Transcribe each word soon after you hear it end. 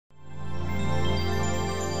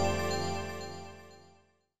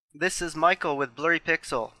This is Michael with Blurry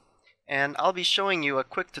Pixel, and I'll be showing you a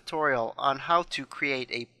quick tutorial on how to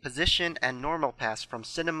create a position and normal pass from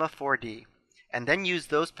Cinema 4D, and then use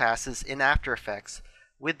those passes in After Effects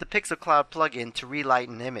with the Pixel Cloud plugin to relight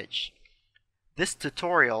an image. This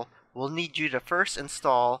tutorial will need you to first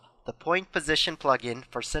install the Point Position plugin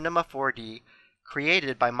for Cinema 4D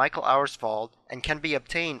created by Michael Auerswald and can be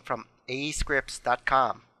obtained from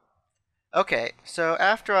aescripts.com. Okay, so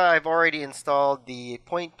after I've already installed the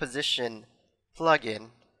Point Position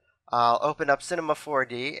plugin, I'll open up Cinema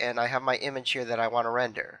 4D and I have my image here that I want to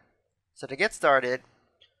render. So to get started,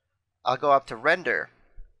 I'll go up to Render,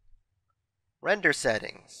 Render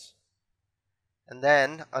Settings, and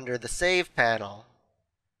then under the Save panel,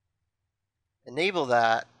 enable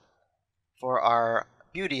that for our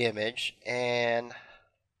beauty image, and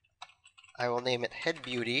I will name it Head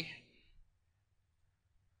Beauty.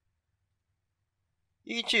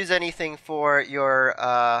 You can choose anything for your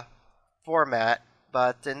format,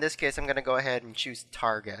 but in this case I'm going to go ahead and choose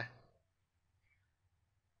Targa.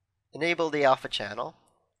 Enable the alpha channel,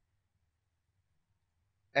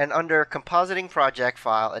 and under Compositing Project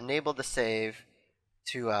File, enable the save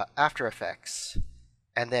to After Effects,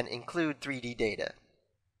 and then include 3D data.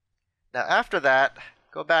 Now after that,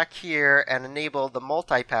 go back here and enable the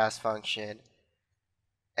multipass function,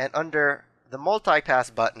 and under the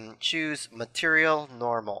multipass button, choose Material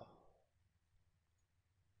Normal.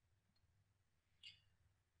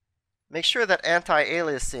 Make sure that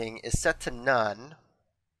anti-aliasing is set to none,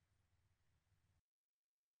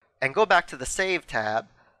 and go back to the Save tab,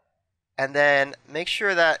 and then make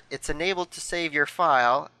sure that it's enabled to save your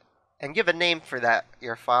file, and give a name for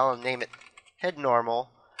your file, and name it Head Normal,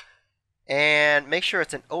 and make sure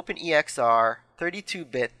it's an OpenEXR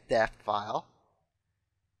 32-bit DEF file.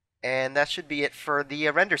 And that should be it for the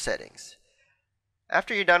render settings.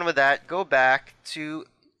 After you're done with that, go back to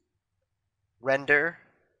Render,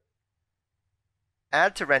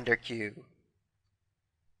 Add to Render Queue.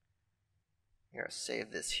 Here,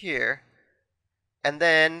 save this here, and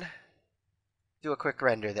then do a quick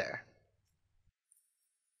render there.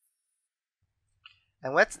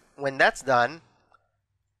 And when that's done,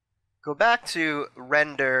 go back to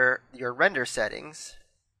your render settings.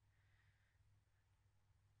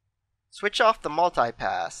 Switch off the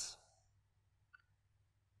multipass.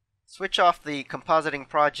 Switch off the compositing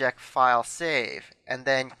project file save, and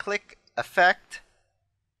then click Effect,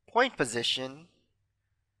 Point Position,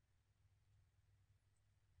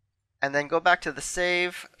 and then go back to the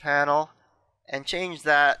Save panel and change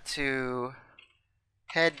that to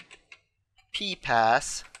Head P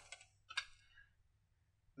Pass.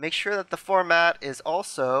 Make sure that the format is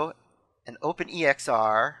also an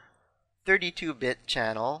OpenEXR 32-bit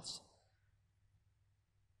channels.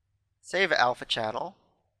 Save alpha channel,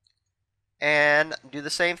 and do the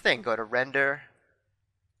same thing. Go to Render,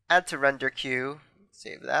 Add to Render Queue,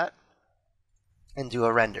 save that, and do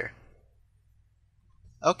a render.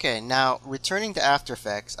 Okay, now returning to After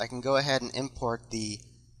Effects, I can go ahead and import the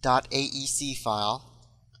 .aec file,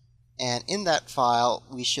 and in that file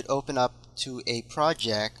we should open up to a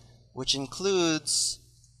project which includes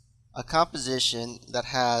a composition that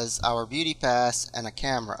has our beauty pass and a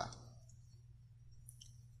camera.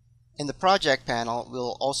 In the project panel,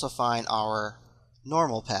 we'll also find our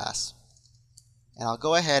normal pass. And I'll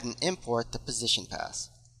go ahead and import the position pass.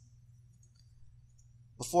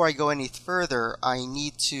 Before I go any further, I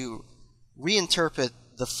need to reinterpret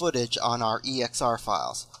the footage on our EXR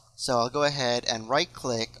files. So I'll go ahead and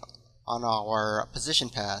right-click on our position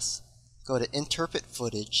pass, go to Interpret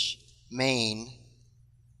Footage, Main,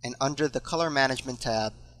 and under the Color Management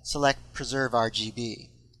tab, select Preserve RGB.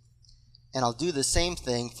 And I'll do the same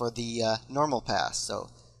thing for the normal pass. So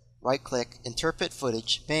right click, Interpret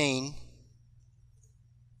Footage, Main,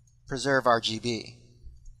 Preserve RGB.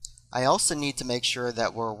 I also need to make sure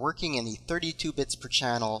that we're working in the 32 bits per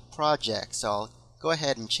channel project. So I'll go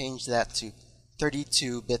ahead and change that to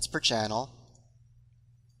 32 bits per channel.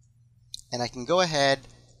 And I can go ahead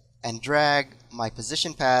and drag my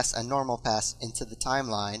position pass and normal pass into the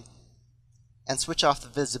timeline and switch off the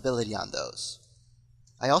visibility on those.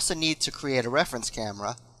 I also need to create a reference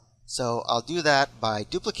camera, so I'll do that by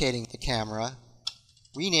duplicating the camera,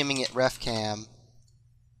 renaming it RefCam,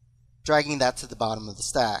 dragging that to the bottom of the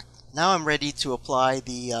stack. Now I'm ready to apply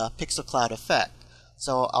the Pixel Cloud effect.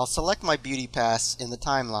 So I'll select my beauty pass in the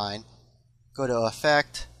timeline, go to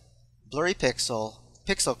Effect, Blurry Pixel,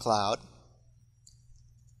 Pixel Cloud,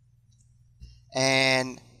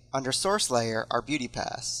 and under Source Layer, our beauty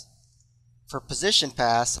pass. For position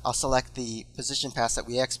pass, I'll select the position pass that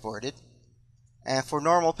we exported, and for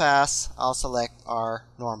normal pass, I'll select our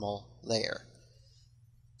normal layer.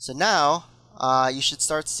 So now you should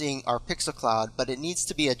start seeing our pixel cloud, but it needs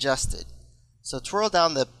to be adjusted. So twirl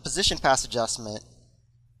down the position pass adjustment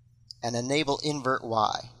and enable invert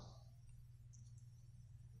Y.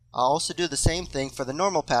 I'll also do the same thing for the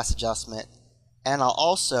normal pass adjustment, and I'll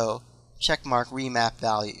also checkmark remap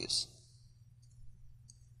values.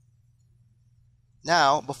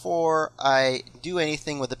 Now, before I do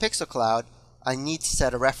anything with the pixel cloud, I need to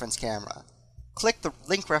set a reference camera. Click the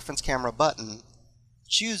link reference camera button,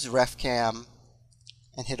 choose ref cam,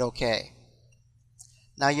 and hit OK.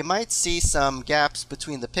 Now you might see some gaps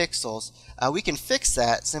between the pixels. We can fix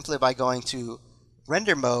that simply by going to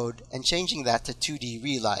render mode and changing that to 2D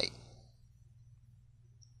relight.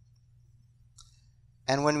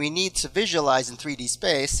 And when we need to visualize in 3D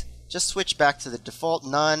space, just switch back to the default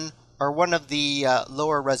none or one of the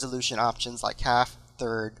lower resolution options like half,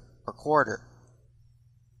 third, or quarter.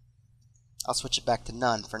 I'll switch it back to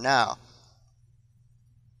none for now.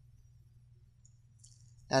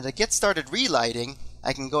 Now to get started relighting,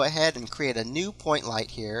 I can go ahead and create a new point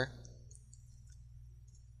light here.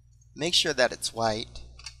 Make sure that it's white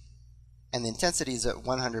and the intensity is at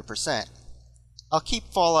 100%. I'll keep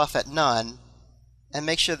fall off at none and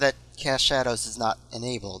make sure that cast shadows is not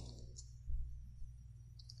enabled.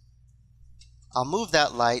 I'll move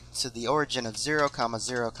that light to the origin of 0,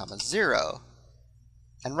 0, 0.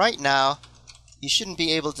 And right now you shouldn't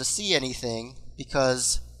be able to see anything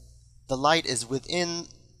because the light is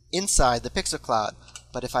inside the pixel cloud.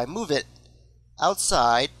 But if I move it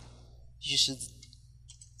outside, you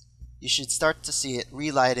should start to see it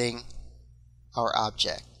relighting our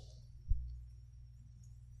object.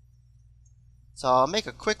 So I'll make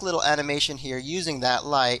a quick little animation here using that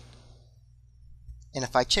light, and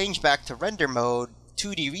if I change back to render mode,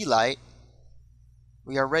 2D relight,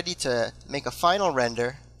 we are ready to make a final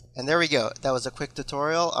render. And there we go. That was a quick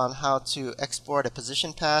tutorial on how to export a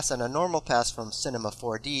position pass and a normal pass from Cinema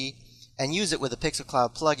 4D and use it with a Pixel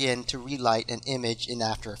Cloud plugin to relight an image in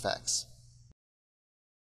After Effects.